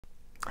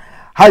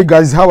Hi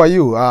guys, how are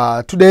you?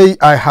 Today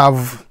I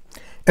have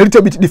a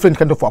little bit different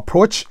kind of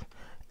approach,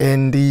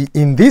 and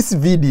in this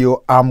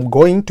video I'm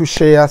going to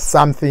share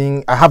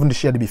something I haven't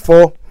shared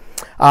before,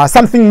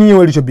 something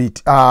new a little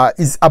bit.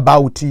 Is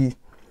about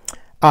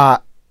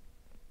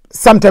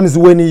sometimes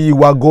when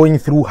you are going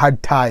through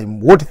hard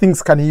time, what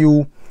things can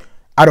you,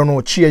 I don't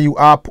know, cheer you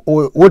up,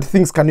 or what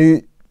things can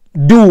you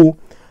do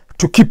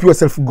to keep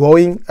yourself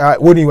going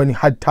when you're in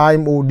hard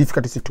time or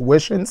difficult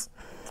situations,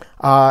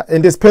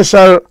 and a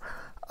special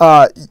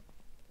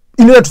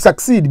in order to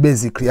succeed,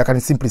 basically, I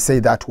can simply say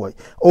that way.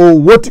 Or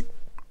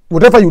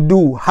whatever you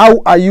do,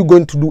 how are you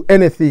going to do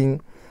anything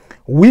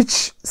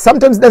which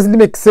sometimes doesn't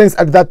make sense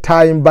at that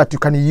time, but you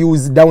can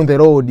use down the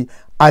road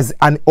as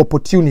an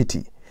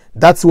opportunity.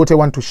 That's what I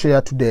want to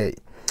share today.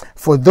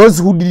 For those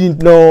who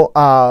didn't know,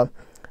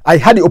 I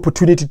had the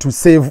opportunity to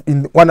serve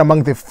in one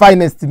among the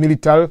finest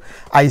military.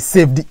 I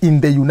served in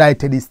the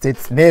United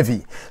States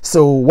Navy.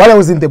 So while I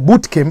was in the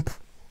boot camp,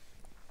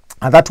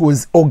 and that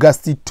was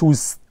August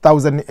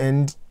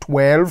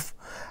 2012.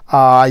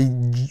 I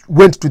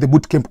went to the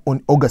boot camp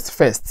on August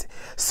 1st.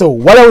 So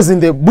while I was in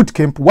the boot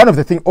camp, one of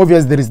the things,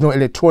 obviously there is no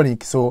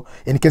electronic. So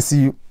in case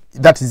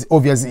that is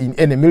obvious in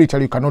any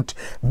military, you cannot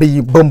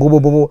be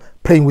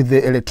playing with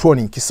the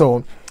electronic.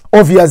 So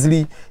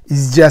obviously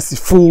it's just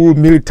full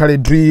military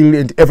drill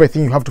and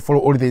everything. You have to follow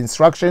all the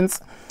instructions,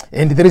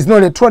 and there is no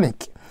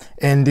electronic.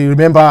 And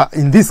remember,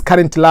 in this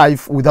current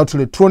life without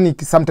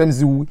electronic,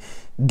 sometimes you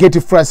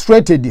get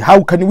frustrated.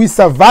 How can we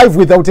survive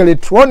without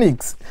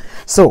electronics?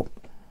 So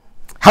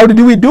how did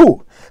we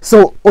do?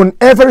 So on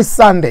every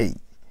Sunday,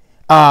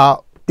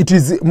 it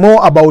is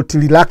more about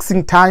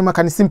relaxing time, I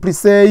can simply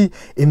say.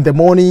 In the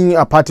morning,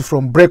 apart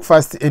from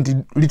breakfast and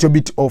a little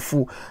bit of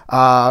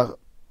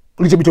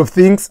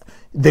things,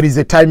 there is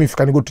a time if you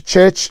can go to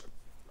church.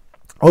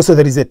 Also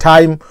there is a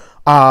time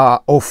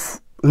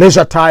of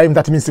leisure time.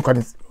 That means you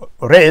can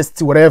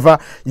rest, whatever.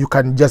 You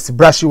can just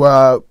brush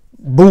your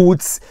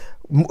boots,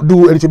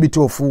 do a little bit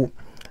of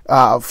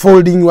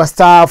folding your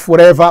stuff,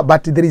 whatever.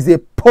 But there is a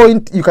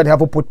point you can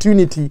have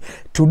opportunity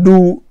to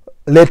do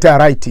letter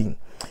writing.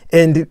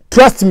 And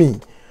trust me,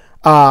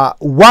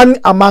 one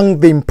among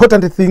the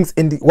important things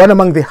and one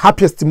among the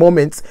happiest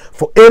moments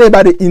for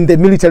anybody in the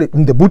military,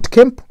 in the boot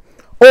camp,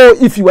 or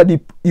if you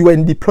are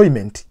in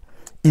deployment,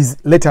 is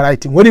letter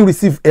writing. When you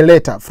receive a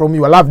letter from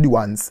your loved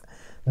ones,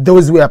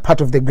 those were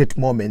part of the great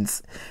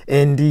moments.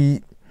 And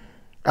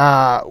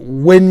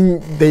when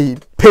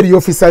the petty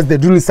officers, the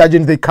drill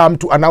sergeant, they come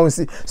to announce,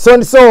 so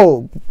and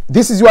so,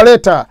 this is your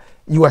letter,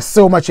 you are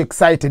so much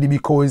excited,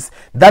 because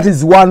that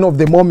is one of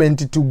the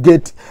moments to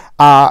get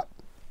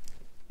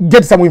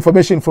some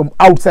information from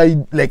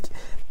outside, like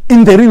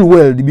in the real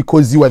world,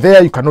 because you are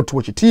there. You cannot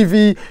watch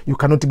TV, you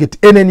cannot get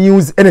any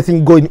news,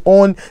 anything going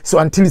on. So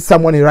until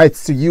someone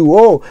writes to you,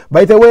 oh,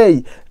 by the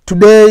way,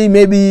 today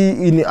maybe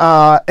in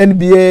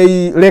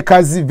NBA,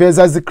 Lakers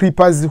versus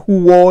Clippers,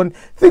 who won,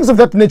 things of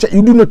that nature,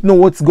 you do not know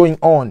what's going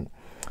on.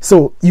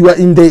 So you are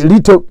in the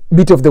little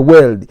bit of the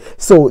world.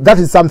 So that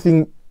is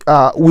something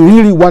we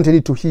really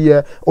wanted to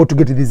hear, or to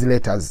get these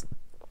letters.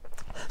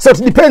 So it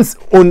depends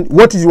on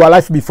what is your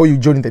life before you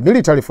join the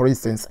military, for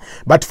instance.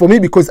 But for me,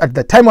 because at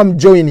the time I'm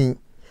joining,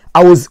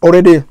 I was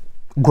already a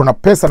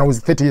grown-up person. I was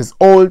 30 years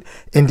old,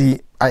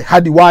 and I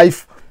had a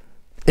wife,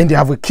 and they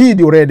have a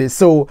kid already.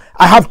 So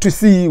I have to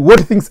see what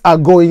things are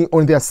going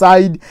on their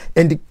side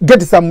and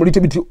get some little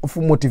bit of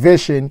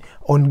motivation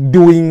on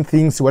doing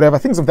things, whatever,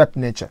 things of that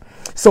nature.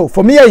 So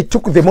for me, I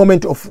took the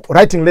moment of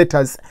writing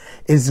letters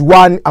as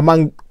one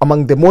among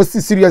the most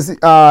serious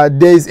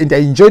days, and I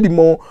enjoyed it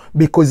more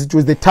because it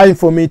was the time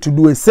for me to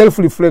do a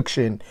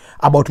self-reflection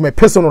about my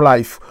personal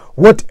life.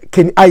 What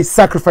can I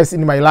sacrifice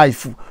in my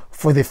life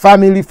for the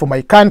family, for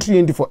my country,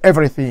 and for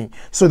everything?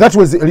 So that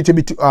was a little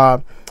bit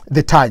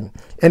the time.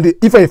 And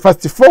if I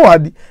fast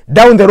forward,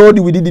 down the road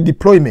we did the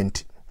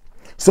deployment.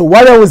 So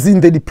while I was in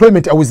the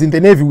deployment, I was in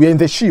the Navy, we were in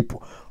the ship.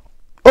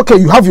 Okay,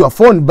 you have your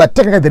phone, but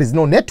technically there is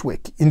no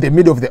network in the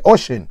middle of the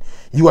ocean.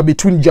 You are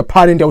between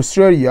Japan and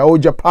Australia, or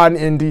Japan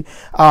and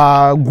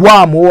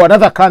Guam, or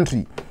another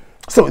country.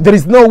 So there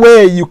is no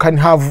way you can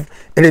have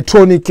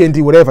electronic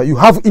and whatever. You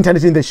have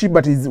internet in the ship,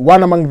 but it's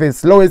one among the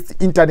slowest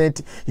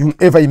internet you'll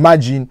ever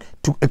imagine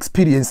to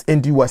experience.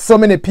 And you are so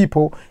many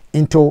people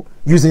into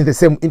using the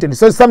same internet.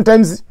 So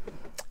sometimes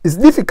it's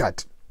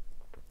difficult.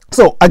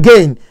 So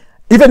again,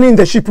 even in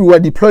the ship we were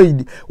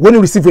deployed, when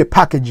you receive a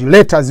package,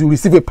 letters, you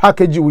receive a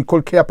package we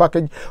call care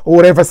package, or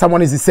whatever,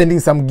 someone is sending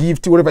some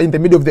gift, whatever, in the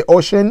middle of the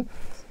ocean,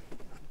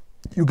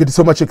 you get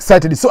so much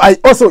excited. So I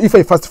also, if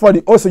I fast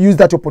forward, also use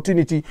that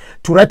opportunity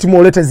to write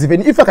more letters,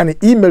 even if I can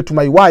email to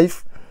my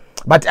wife,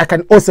 but I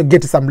can also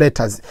get some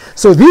letters.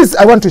 So these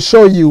I want to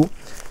show you.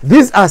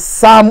 These are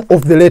some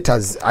of the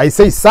letters. I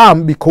say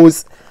some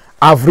because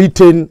I've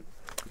written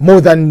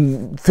more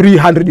than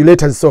 300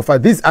 letters so far.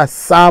 These are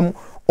some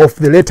of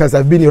the letters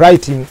I've been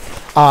writing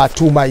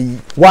to my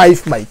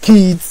wife, my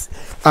kids,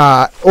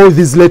 all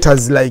these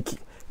letters, like,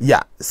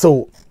 yeah.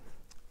 So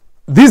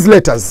these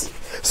letters.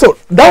 So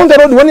down the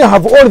road, when you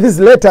have all these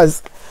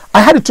letters,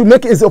 I had to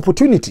make it as an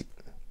opportunity.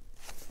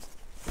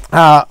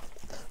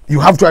 you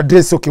have to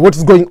address, okay, what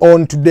is going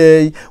on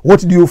today?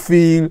 What do you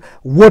feel?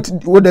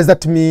 What does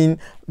that mean?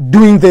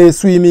 Doing the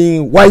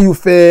swimming, why you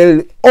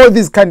fail, all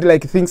these kind of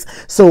like things.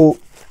 So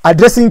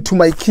addressing to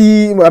my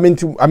key, I mean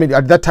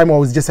at that time I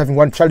was just having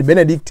one child,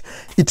 Benedict.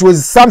 It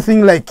was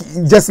something like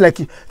just like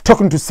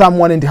talking to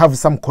someone and have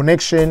some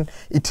connection.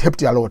 It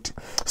helped a lot.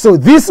 So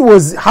this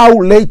was how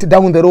late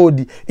down the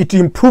road it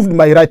improved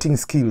my writing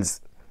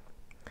skills.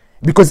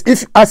 Because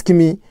if you ask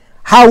me,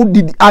 how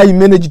did I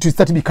manage to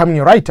start becoming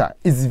a writer?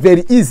 It's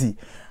very easy.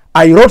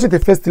 I wrote the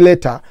first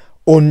letter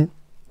on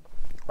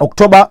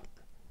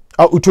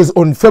it was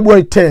on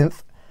February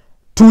 10th,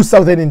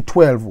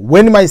 2012.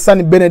 When my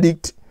son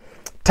Benedict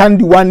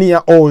turned 1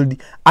 year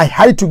old, I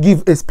had to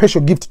give a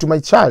special gift to my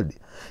child.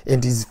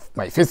 And he's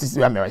my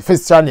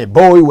first son, a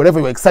boy, whatever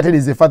you were excited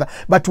as a father.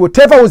 But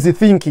whatever I was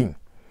thinking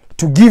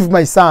to give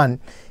my son,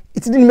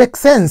 it didn't make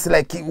sense.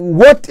 Like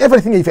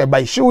everything, if I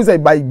buy shoes, I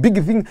buy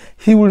big thing,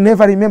 he will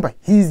never remember.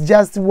 He's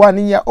just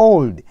 1 year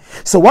old.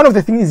 So one of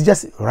the things is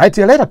just write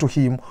a letter to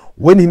him.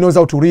 When he knows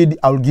how to read,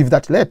 I'll give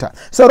that letter.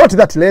 So I wrote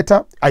that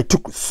letter. It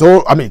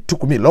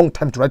took me a long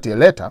time to write a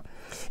letter.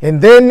 And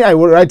then I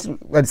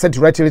decided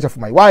to write a letter for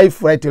my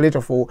wife, write a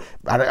letter for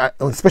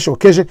on special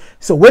occasion.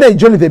 So when I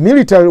joined the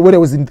military, when I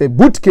was in the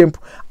boot camp,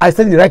 I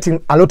started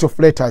writing a lot of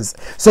letters.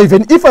 So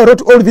even if I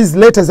wrote all these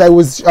letters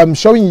I'm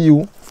showing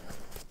you,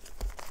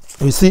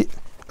 you see,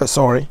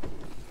 sorry.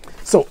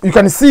 So you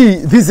can see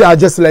these are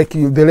just like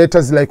the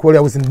letters like when I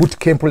was in boot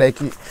camp, like,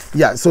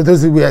 yeah, so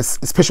those were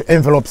special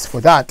envelopes for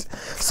that.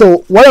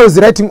 So while I was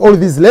writing all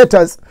these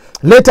letters,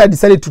 later I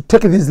decided to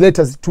take these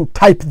letters to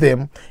type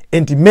them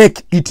and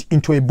make it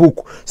into a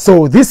book.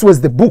 So this was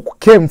the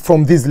book came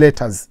from these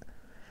letters.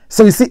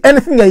 So you see,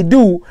 anything I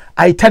do,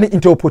 I turn it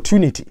into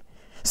opportunity.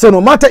 So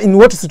no matter in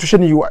what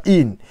situation you are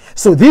in,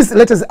 so these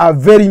letters are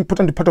very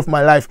important part of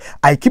my life.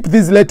 I keep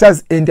these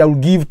letters and I will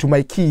give to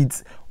my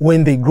kids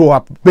when they grow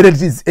up.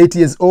 Benedict is 8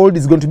 years old,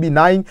 is going to be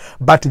 9,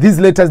 but these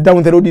letters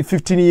down the road in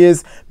 15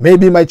 years,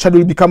 maybe my child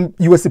will become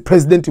US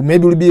president,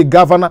 maybe will be a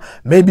governor,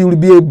 maybe will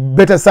be a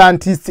better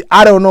scientist.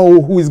 I don't know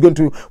what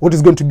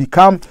is going to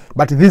become,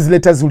 but these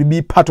letters will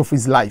be part of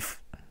his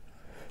life.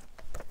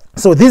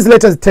 So these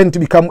letters tend to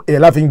become a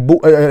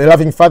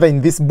loving father in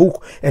this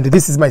book, and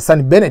this is my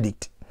son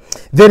Benedict.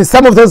 Then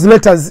some of those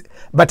letters,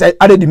 but I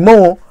added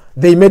more.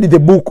 They made the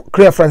book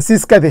Claire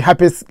Francisca, the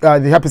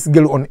happiest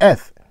girl on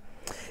earth.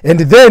 And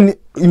then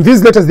in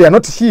these letters, they are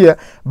not here,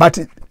 but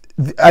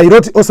I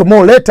wrote also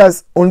more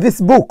letters on this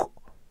book.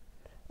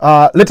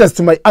 Letters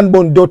to my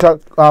unborn daughter,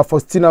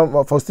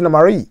 Faustina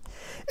Marie.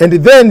 And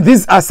then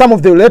these are some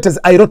of the letters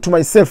I wrote to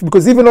myself,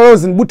 because even when I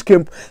was in boot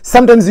camp,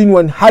 sometimes in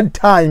one hard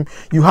time,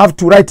 you have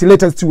to write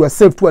letters to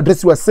yourself, to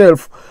address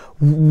yourself.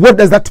 What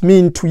does that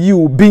mean to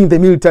you being the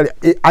military?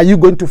 Are you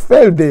going to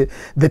fail the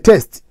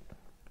test?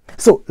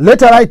 So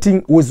letter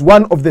writing was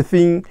one of the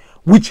things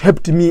which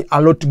helped me a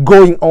lot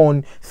going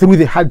on through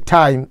the hard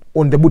time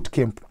on the boot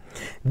camp.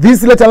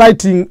 These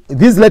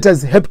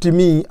letters helped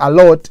me a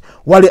lot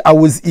while I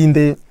was in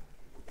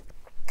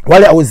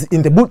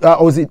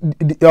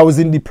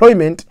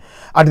deployment.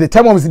 At the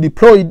time I was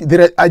deployed,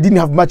 I didn't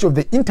have much of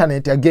the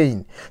internet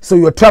again. So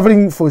you're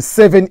traveling for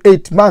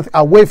 7-8 months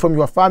away from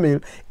your family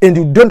and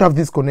you don't have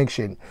this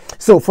connection.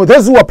 So for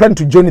those who are planning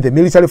to join the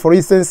military, for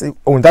instance,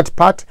 on that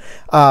part,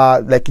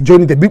 like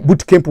joining the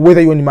boot camp,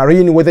 whether you're in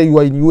Marine, whether you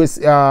are in US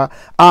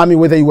Army,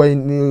 whether you are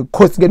in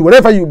Coast Guard,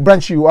 whatever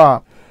branch you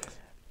are,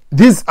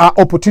 these are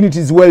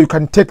opportunities where you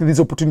can take this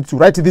opportunity to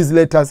write these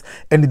letters,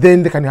 and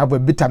then they can have a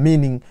better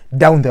meaning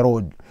down the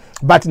road.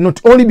 But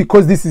not only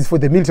because this is for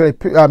the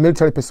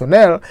military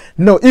personnel,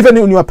 no, even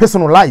in your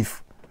personal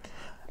life.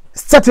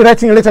 Start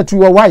writing a letter to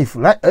your wife.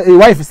 A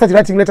wife, start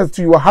writing letters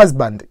to your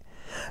husband.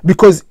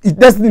 Because it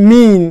doesn't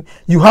mean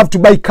you have to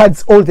buy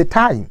cards all the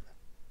time.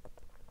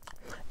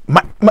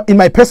 In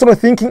my personal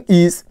thinking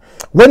is,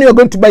 when you are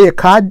going to buy a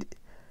card,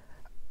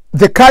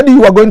 the card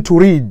you are going to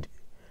read,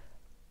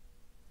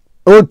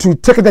 or to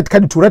take that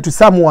card to write to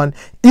someone,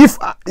 if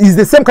is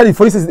the same card,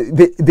 for instance,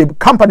 the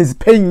company is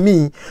paying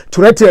me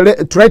to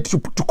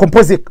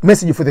compose a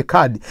message for the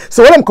card.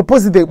 So when I'm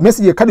composing the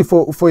message, a card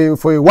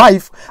for a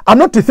wife, I'm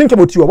not to think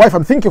about your wife,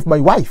 I'm thinking of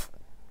my wife.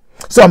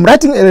 So I'm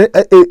writing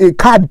a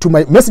card to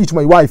my message to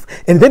my wife,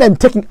 and then I'm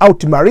taking out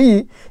to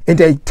Marie,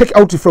 and I take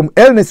out from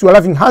Ernest, your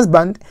loving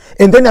husband,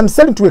 and then I'm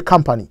selling to a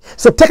company.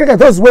 So technically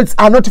those words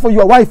are not for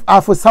your wife,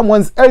 are for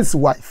someone else's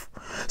wife.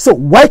 So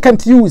why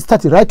can't you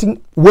start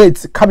writing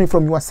words coming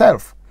from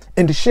yourself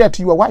and share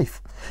to your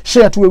wife,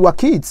 share to your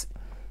kids?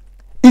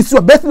 It's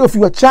your birthday of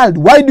your child.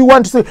 Why do you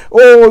want to say,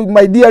 oh,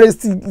 my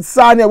dearest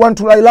son, I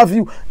love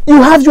you?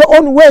 You have your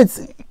own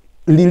words.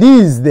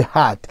 Release the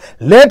heart.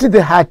 Let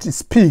the heart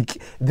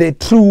speak the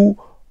true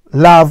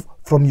love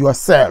from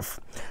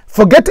yourself.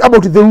 Forget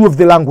about the rule of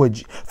the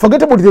language.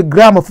 Forget about the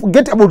grammar.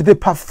 Forget about the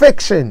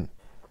perfection.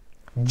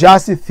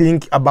 Just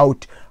think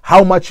about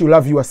how much you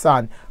love your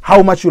son,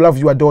 how much you love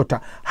your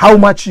daughter, how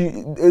much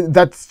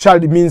that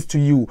child means to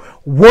you,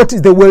 what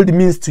the world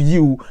means to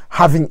you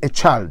having a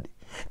child.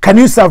 Can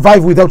you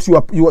survive without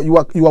your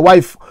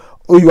wife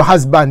or your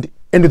husband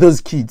and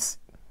those kids?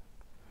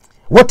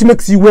 What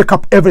makes you wake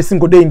up every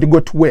single day and go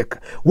to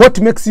work? What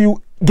makes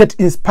you get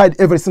inspired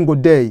every single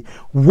day?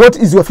 What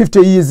is your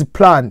 50 years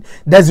plan?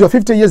 Does your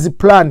 50 years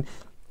plan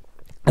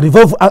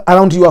revolve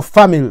around your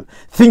family,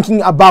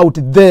 thinking about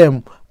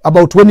them,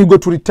 about when you go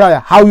to retire,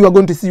 how you are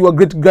going to see your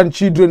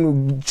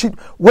great-grandchildren,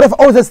 whatever,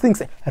 all those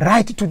things?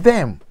 Write to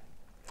them.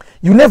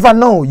 You never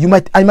know.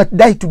 I might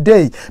die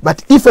today,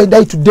 but if I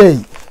die today,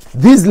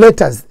 these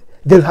letters,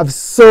 they'll have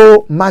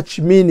so much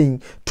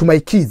meaning to my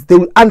kids. They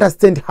will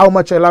understand how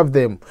much I love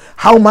them,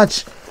 how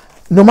much,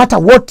 no matter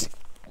what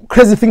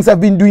crazy things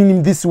I've been doing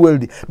in this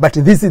world, but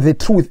this is the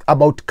truth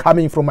about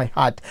coming from my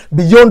heart.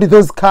 Beyond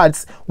those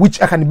cards,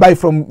 which I can buy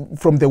from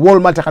the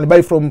Walmart, I can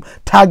buy from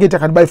Target, I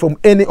can buy from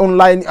any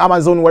online,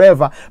 Amazon,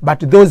 whatever, but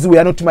those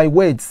were not my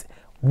words.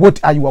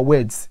 What are your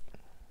words?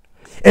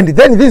 And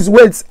then these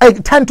words, I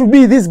turn to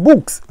be these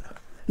books.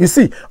 You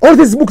see, all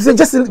these books are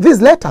just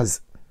these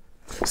letters.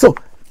 So,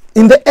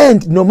 in the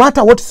end, no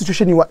matter what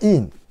situation you are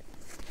in,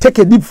 take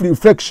a deep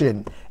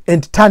reflection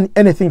and turn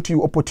anything to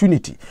your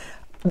opportunity.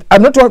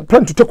 I'm not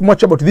planning to talk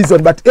much about this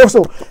one, but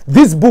also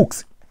these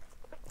books,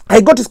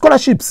 I got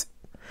scholarships.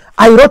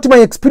 I wrote my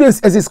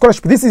experience as a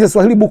scholarship. This is a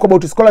Swahili book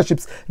about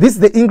scholarships. This is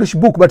the English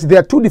book, but they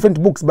are two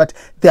different books, but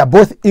they are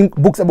both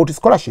books about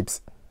scholarships.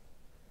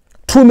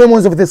 Two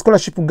memoirs of the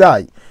scholarship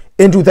guy.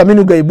 And with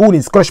Aminu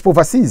Gaibuni, scholarship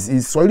overseas,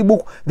 is Swahili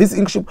book. This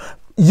English book.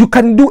 You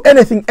can do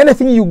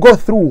anything you go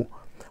through,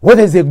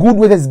 whether it's a good,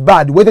 whether it's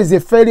bad, whether it's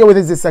a failure, whether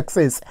it's a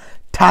success.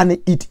 Turn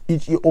it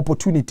into your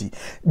opportunity.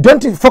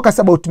 Don't focus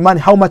about money.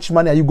 How much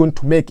money are you going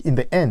to make in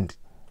the end?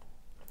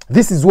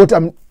 This is what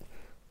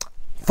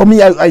for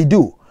me, I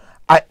do.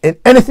 And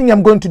anything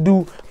I'm going to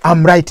do,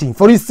 I'm writing.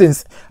 For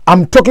instance,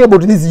 I'm talking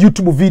about these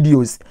YouTube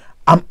videos.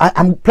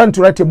 I'm planning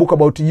to write a book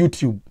about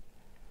YouTube.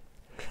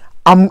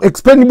 I'm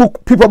explaining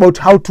people about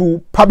how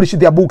to publish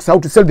their books, how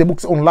to sell their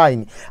books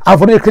online.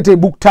 I've already created a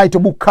book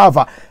title, book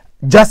cover.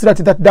 Just write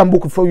that damn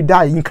book before you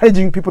die,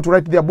 encouraging people to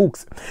write their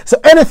books. So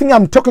anything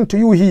I'm talking to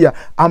you here,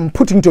 I'm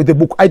putting into the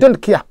book. I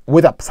don't care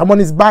whether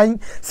someone is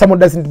buying, someone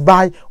doesn't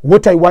buy.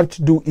 What I want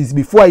to do is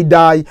before I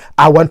die,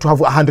 I want to have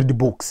 100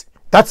 books.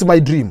 That's my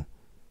dream.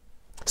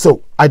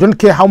 So I don't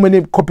care how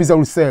many copies I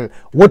will sell.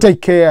 What I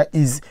care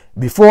is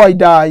before I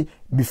die,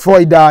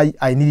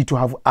 I need to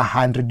have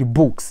 100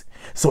 books.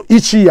 So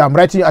each year I'm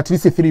writing at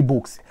least 3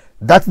 books.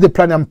 That's the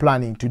plan I'm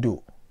planning to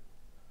do.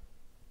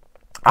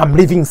 I'm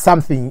leaving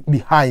something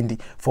behind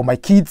for my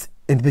kids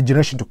and the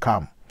generation to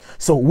come.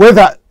 So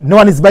whether no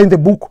one is buying the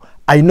book,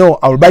 I know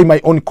I will buy my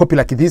own copy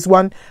like this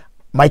one.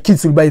 My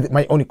kids will buy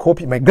my own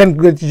copy. My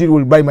grandchildren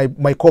will buy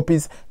my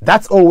copies.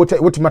 That's all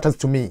what matters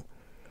to me.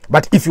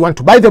 But if you want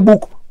to buy the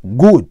book,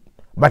 good.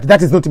 But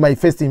that is not my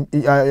first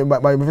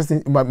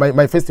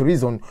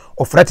reason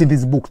of writing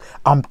this book.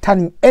 I'm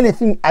turning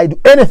anything I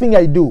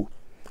do,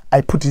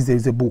 I put it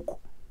as a book.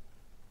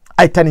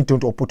 I turn it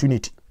into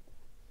opportunity.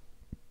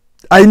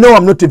 I know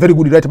I'm not a very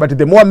good writer, but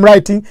the more I'm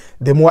writing,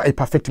 the more I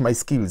perfect my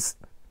skills.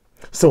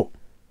 So,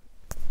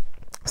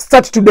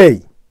 start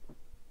today.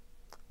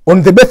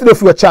 On the birthday of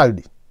your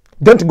child,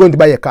 don't go and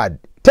buy a card.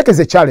 Take it as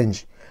a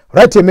challenge.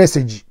 Write a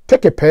message.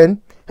 Take a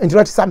pen and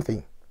write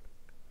something.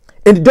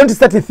 And don't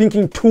start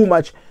thinking too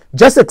much.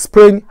 Just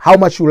explain how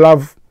much you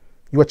love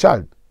your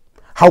child.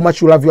 How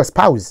much you love your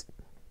spouse.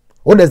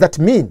 What does that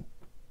mean?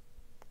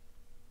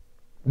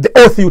 The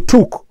oath you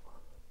took.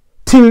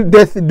 Till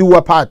death do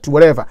apart,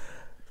 whatever.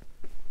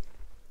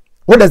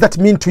 What does that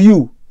mean to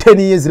you 10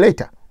 years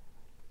later?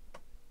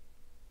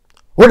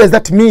 What does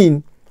that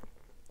mean?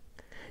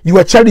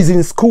 Your child is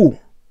in school.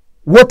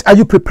 What are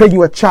you preparing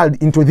your child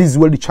into these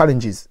world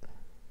challenges?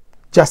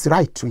 Just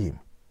write to him.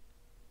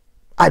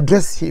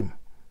 Address him.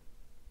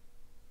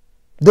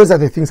 Those are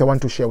the things I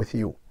want to share with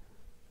you.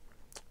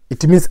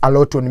 It means a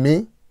lot on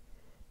me.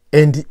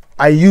 And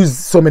I use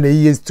so many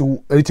years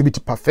to a little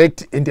bit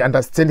perfect and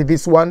understand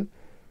this one.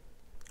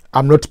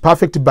 I'm not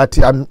perfect, but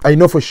I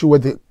know for sure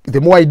the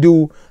more I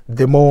do,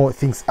 the more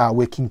things are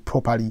working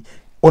properly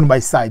on my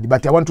side.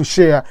 But I want to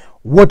share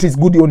what is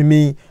good on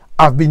me,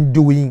 I've been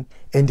doing,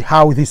 and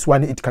how this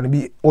one, it can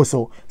be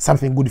also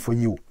something good for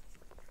you.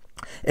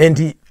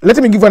 And let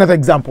me give another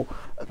example.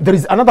 There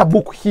is another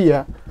book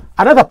here.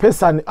 Another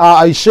person,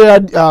 I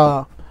shared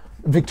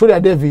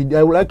Victoria David.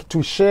 I would like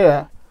to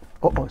share.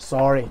 For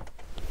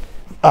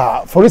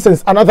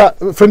instance, another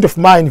friend of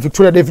mine,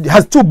 Victoria David,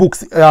 has 2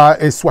 books,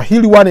 a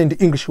Swahili one and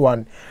the English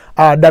one.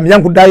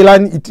 Damyangu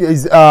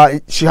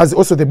Dylan, she has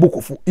also the book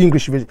of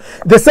English version.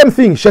 The same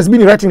thing, she has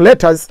been writing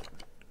letters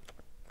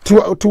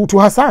to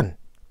her son.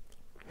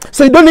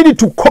 So you don't need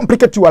to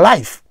complicate your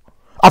life.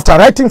 After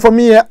writing for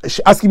me,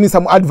 she asking me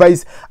some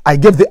advice. I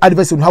gave the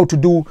advice on how to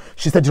do.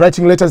 She started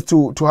writing letters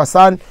to her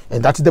son,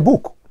 and that's the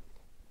book.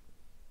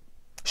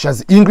 She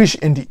has English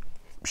and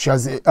she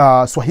has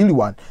a Swahili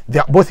one. They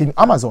are both in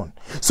Amazon.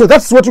 So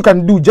that's what you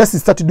can do. Just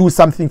start to do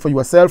something for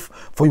yourself,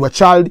 for your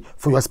child,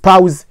 for your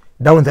spouse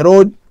down the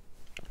road.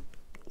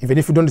 Even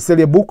if you don't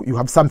sell a book, you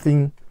have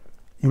something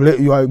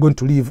you are going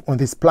to leave on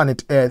this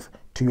planet Earth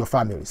to your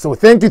family. So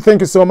thank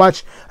you so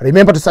much.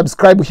 Remember to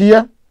subscribe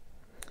here.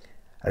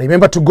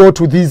 Remember to go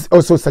to these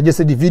also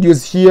suggested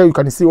videos here. You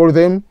can see all of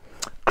them.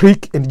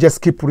 Click and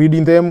just keep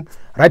reading them.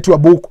 Write your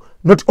book.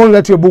 Not only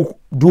write your book,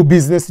 do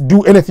business,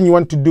 do anything you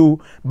want to do,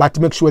 but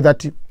make sure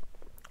that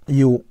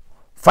you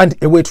find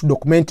a way to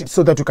document it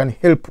so that you can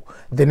help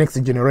the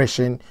next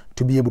generation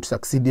to be able to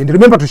succeed. And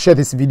remember to share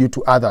this video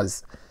to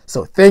others.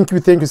 So thank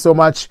you so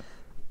much.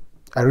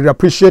 I really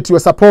appreciate your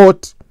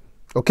support.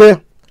 Okay,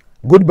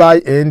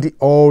 goodbye and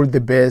all the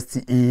best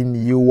in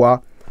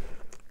your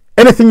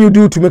anything you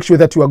do to make sure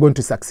that you are going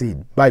to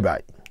succeed. Bye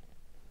bye.